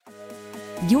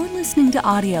You're listening to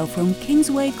audio from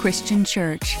Kingsway Christian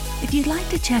Church. If you'd like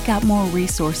to check out more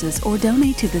resources or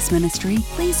donate to this ministry,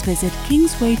 please visit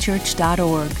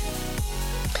kingswaychurch.org.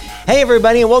 Hey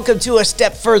everybody, and welcome to A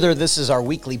Step Further. This is our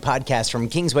weekly podcast from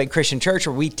Kingsway Christian Church,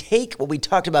 where we take what we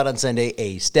talked about on Sunday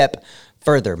a step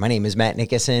further. My name is Matt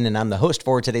Nickerson, and I'm the host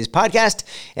for today's podcast,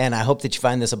 and I hope that you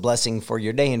find this a blessing for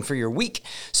your day and for your week.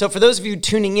 So for those of you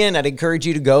tuning in, I'd encourage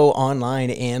you to go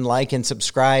online and like and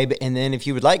subscribe, and then if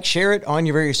you would like, share it on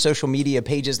your various social media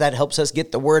pages. That helps us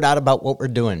get the word out about what we're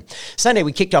doing. Sunday,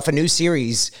 we kicked off a new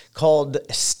series called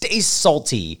Stay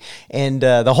Salty, and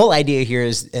the whole idea here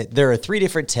is there are three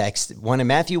different texts, one in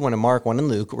Matthew, one in Mark, one in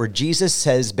Luke, where Jesus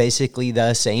says basically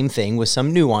the same thing with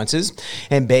some nuances,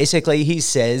 and basically he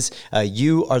says,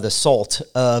 you are the salt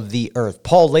of the earth.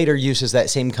 Paul later uses that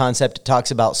same concept, talks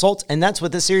about salt, and that's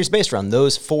what this series is based around,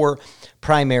 those four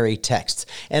primary texts.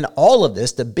 And all of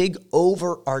this, the big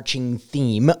overarching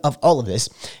theme of all of this,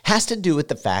 has to do with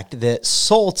the fact that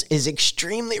salt is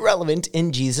extremely relevant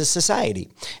in Jesus' society.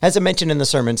 As I mentioned in the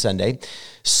sermon Sunday,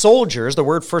 soldiers, the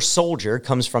word for soldier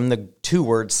comes from the two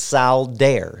words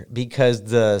salder, because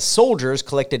the soldiers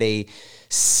collected a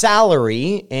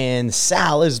salary, and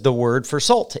sal is the word for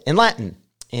salt in Latin.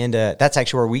 And that's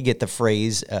actually where we get the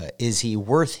phrase, is he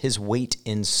worth his weight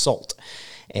in salt?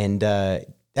 And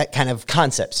that kind of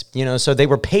concepts, so they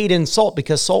were paid in salt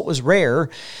because salt was rare.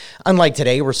 Unlike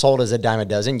today, where salt is a dime a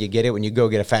dozen. You get it when you go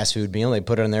get a fast food meal. They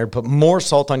put it in there, put more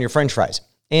salt on your French fries.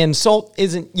 And salt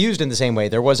isn't used in the same way.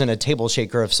 There wasn't a table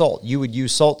shaker of salt. You would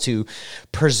use salt to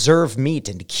preserve meat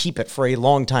and to keep it for a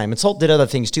long time. And salt did other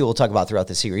things too we'll talk about throughout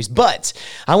the series. But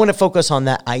I want to focus on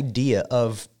that idea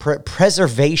of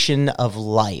preservation of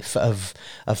life, of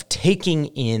taking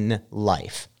in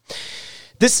life.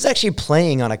 This is actually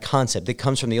playing on a concept that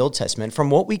comes from the Old Testament, from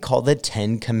what we call the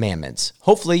Ten Commandments.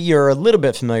 Hopefully you're a little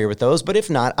bit familiar with those, but if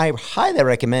not, I highly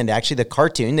recommend actually the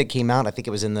cartoon that came out, I think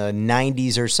it was in the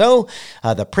 90s or so,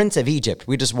 The Prince of Egypt.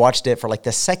 We just watched it for like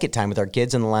the second time with our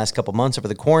kids in the last couple months over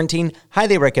the quarantine.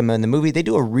 Highly recommend the movie. They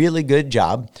do a really good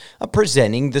job of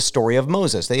presenting the story of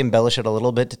Moses. They embellish it a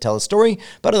little bit to tell a story,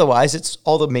 but otherwise it's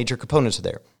all the major components are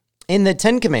there. In the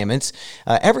Ten Commandments,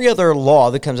 every other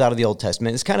law that comes out of the Old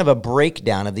Testament is kind of a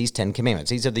breakdown of these 10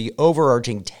 commandments. These are the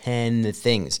overarching 10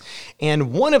 things.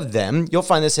 And one of them, you'll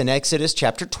find this in Exodus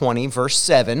chapter 20, verse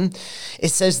 7. It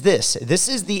says this. This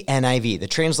is the NIV, the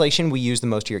translation we use the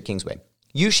most here at Kingsway.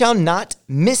 You shall not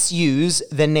misuse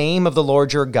the name of the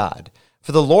Lord your God,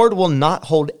 for the Lord will not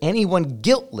hold anyone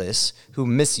guiltless who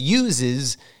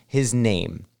misuses his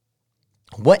name.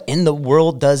 What in the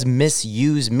world does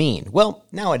misuse mean? Well,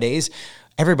 nowadays,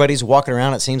 everybody's walking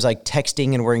around, it seems like,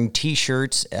 texting and wearing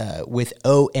T-shirts with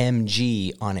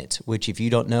OMG on it, which, if you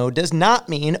don't know, does not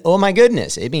mean, oh my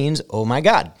goodness. It means, oh my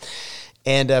God.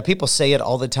 And people say it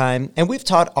all the time. And we've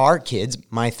taught our kids,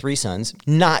 my three sons,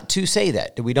 not to say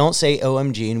that. We don't say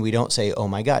OMG and we don't say, oh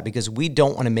my God, because we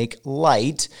don't want to make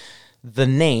light the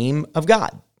name of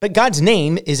God. But God's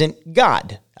name isn't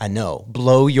God. I know,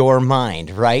 blow your mind,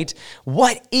 right?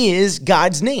 What is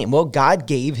God's name? Well, God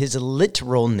gave his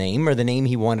literal name, or the name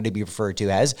he wanted to be referred to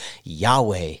as,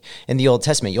 Yahweh. In the Old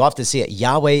Testament, you'll often see it,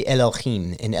 Yahweh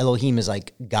Elohim, and Elohim is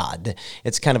like God.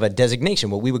 It's kind of a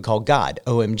designation, what we would call God.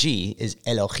 OMG is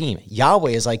Elohim.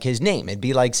 Yahweh is like his name. It'd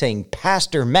be like saying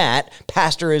Pastor Matt.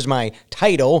 Pastor is my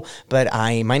title, but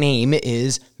my name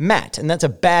is Matt. And that's a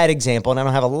bad example, and I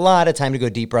don't have a lot of time to go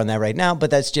deeper on that right now, but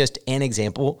that's just an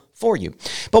example for you.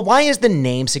 But why is the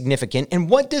name significant, and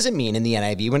what does it mean in the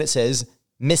NIV when it says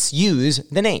misuse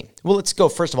the name? Well, let's go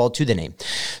first of all to the name.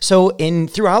 So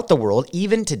throughout the world,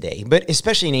 even today, but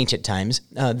especially in ancient times,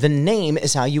 the name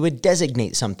is how you would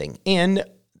designate something. And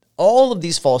all of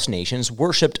these false nations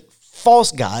worshipped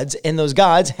false gods, and those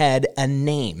gods had a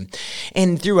name.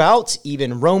 And throughout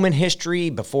even Roman history,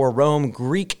 before Rome,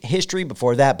 Greek history,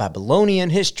 before that,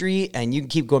 Babylonian history, and you can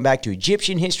keep going back to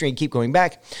Egyptian history and keep going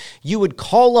back, you would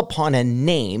call upon a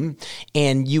name,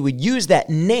 and you would use that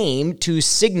name to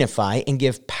signify and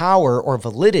give power or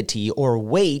validity or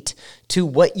weight to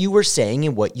what you were saying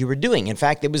and what you were doing. In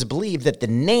fact, it was believed that the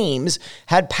names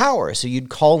had power. So you'd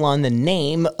call on the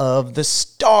name of the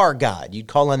star god. You'd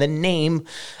call on the name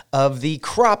of the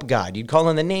crop god. You'd call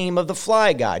on the name of the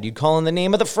fly god. You'd call on the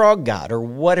name of the frog god, or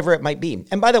whatever it might be.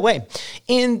 And by the way,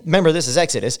 remember this is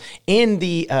Exodus, in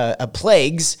the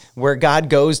plagues where God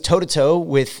goes toe-to-toe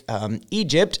with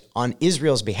Egypt on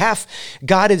Israel's behalf,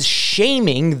 God is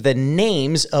shaming the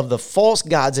names of the false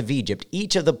gods of Egypt.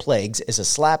 Each of the plagues is a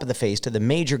slap in the face to the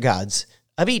major gods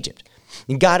of Egypt.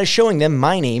 And God is showing them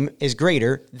my name is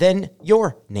greater than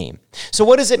your name. So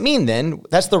what does it mean then?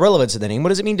 That's the relevance of the name. What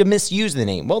does it mean to misuse the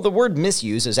name? Well, the word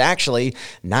misuse is actually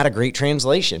not a great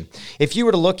translation. If you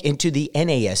were to look into the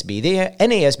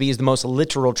NASB is the most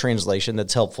literal translation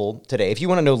that's helpful today. If you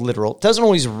want to know literal, it doesn't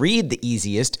always read the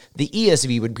easiest. The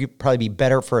ESV would probably be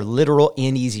better for literal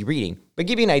and easy reading. But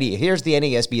give you an idea, here's the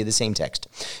NASB of the same text.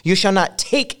 You shall not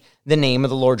take the name of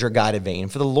the Lord your God in vain,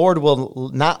 for the Lord will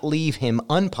not leave him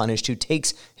unpunished who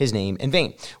takes his name in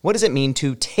vain. What does it mean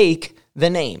to take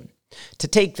the name? To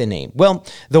take the name. Well,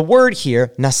 the word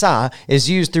here, nasa, is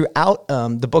used throughout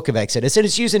the book of Exodus, and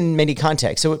it's used in many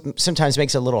contexts, so it sometimes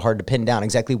makes it a little hard to pin down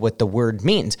exactly what the word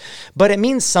means. But it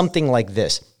means something like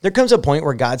this. There comes a point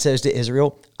where God says to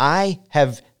Israel, I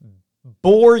have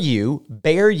bear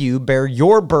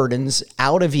your burdens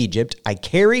out of Egypt. I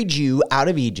carried you out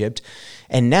of Egypt,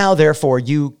 and now, therefore,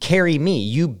 you carry me.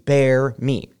 You bear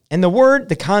me. And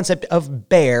the concept of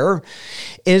bear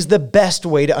is the best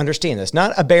way to understand this.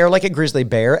 Not a bear like a grizzly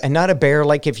bear, and not a bear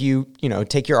like if you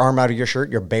take your arm out of your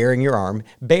shirt, you're bearing your arm.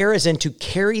 Bear is in to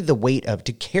carry the weight of,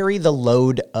 to carry the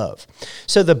load of.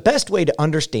 So the best way to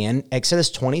understand Exodus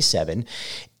 27,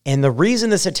 and the reason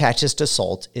this attaches to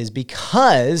salt, is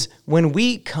because when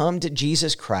we come to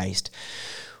Jesus Christ,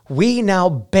 we now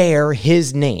bear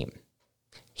his name.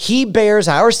 He bears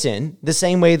our sin the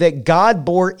same way that God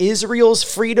bore Israel's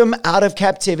freedom out of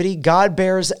captivity. God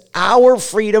bears our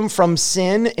freedom from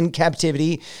sin and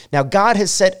captivity. Now God has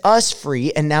set us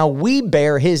free, and now we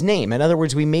bear his name. In other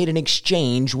words, we made an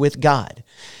exchange with God.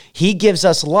 He gives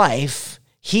us life.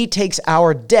 He takes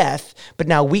our death, but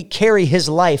now we carry his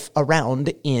life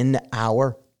around in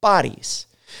our bodies.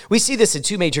 We see this in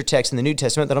two major texts in the New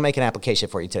Testament that'll make an application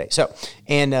for you today. So,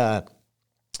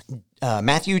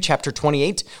 Matthew chapter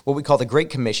 28, what we call the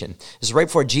Great Commission. This is right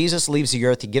before Jesus leaves the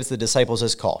earth. He gives the disciples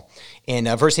his call. In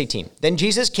verse 18, then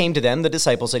Jesus came to them, the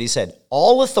disciples, and he said,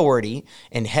 all authority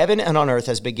in heaven and on earth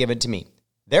has been given to me.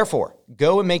 Therefore,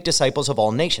 go and make disciples of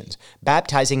all nations,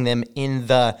 baptizing them in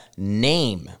the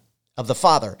name of the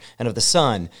Father and of the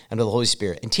Son and of the Holy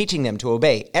Spirit, and teaching them to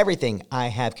obey everything I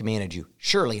have commanded you.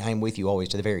 Surely I am with you always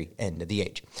to the very end of the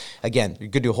age. Again, you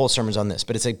could do whole sermons on this,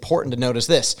 but it's important to notice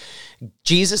this.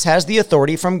 Jesus has the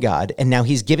authority from God, and now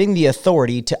he's giving the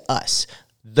authority to us,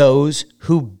 those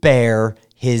who bear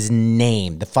his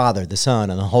name, the Father, the Son,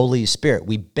 and the Holy Spirit.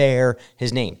 We bear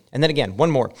his name. And then again,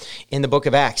 one more. In the book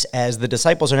of Acts, as the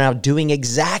disciples are now doing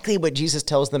exactly what Jesus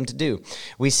tells them to do,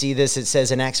 we see this, it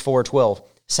says in Acts 4:12,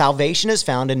 salvation is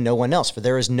found in no one else, for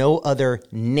there is no other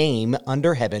name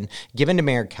under heaven given to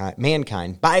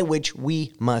mankind by which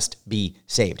we must be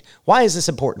saved. Why is this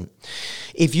important?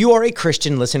 If you are a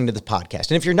Christian listening to this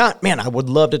podcast, and if you're not, man, I would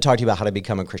love to talk to you about how to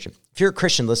become a Christian. If you're a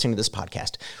Christian listening to this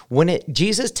podcast, when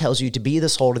Jesus tells you to be the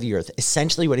salt of the earth,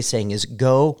 essentially what he's saying is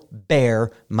go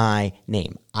bear my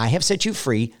name. I have set you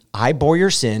free. I bore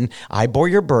your sin. I bore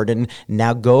your burden.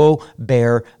 Now go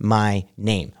bear my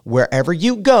name. Wherever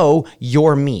you go,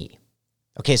 you're me.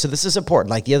 Okay, so this is important.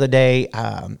 Like the other day,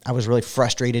 I was really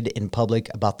frustrated in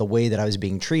public about the way that I was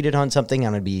being treated on something.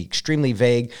 I'm going to be extremely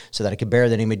vague so that I could bear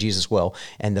the name of Jesus well.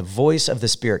 And the voice of the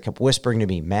Spirit kept whispering to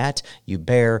me, Matt, you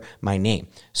bear my name.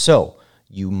 So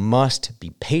you must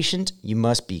be patient. You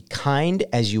must be kind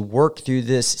as you work through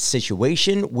this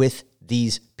situation with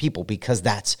these people, because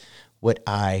that's what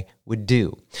I would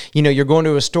do. You know, you're going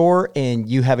to a store and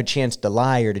you have a chance to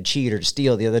lie or to cheat or to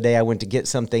steal. The other day I went to get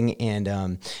something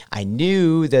and I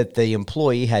knew that the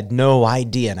employee had no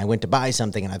idea, and I went to buy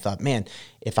something and I thought, man,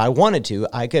 if I wanted to,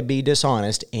 I could be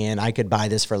dishonest and I could buy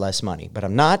this for less money. But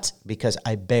I'm not, because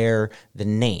I bear the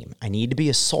name. I need to be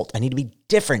a salt. I need to be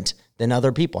different than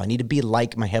other people. I need to be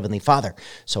like my Heavenly Father.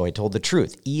 So I told the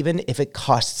truth, even if it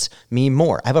costs me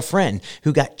more. I have a friend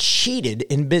who got cheated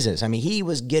in business. I mean, he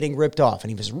was getting ripped off and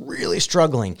he was really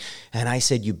struggling. And I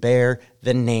said, you bear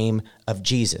the name of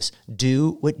Jesus.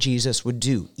 Do what Jesus would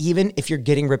do, even if you're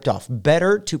getting ripped off.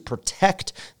 Better to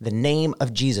protect the name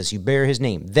of Jesus. You bear his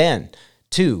name than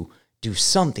to do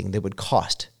something that would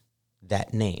cost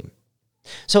that name.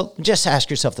 So just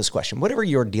ask yourself this question. Whatever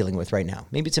you're dealing with right now,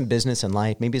 maybe it's in business and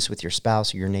life, maybe it's with your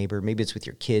spouse or your neighbor, maybe it's with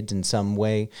your kids in some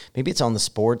way, maybe it's on the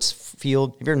sports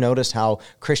field. Have you ever noticed how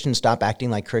Christians stop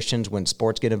acting like Christians when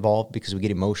sports get involved because we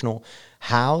get emotional?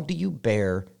 How do you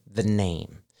bear the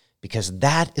name? Because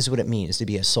that is what it means to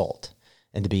be a salt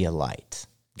and to be a light.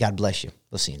 God bless you.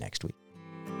 We'll see you next week.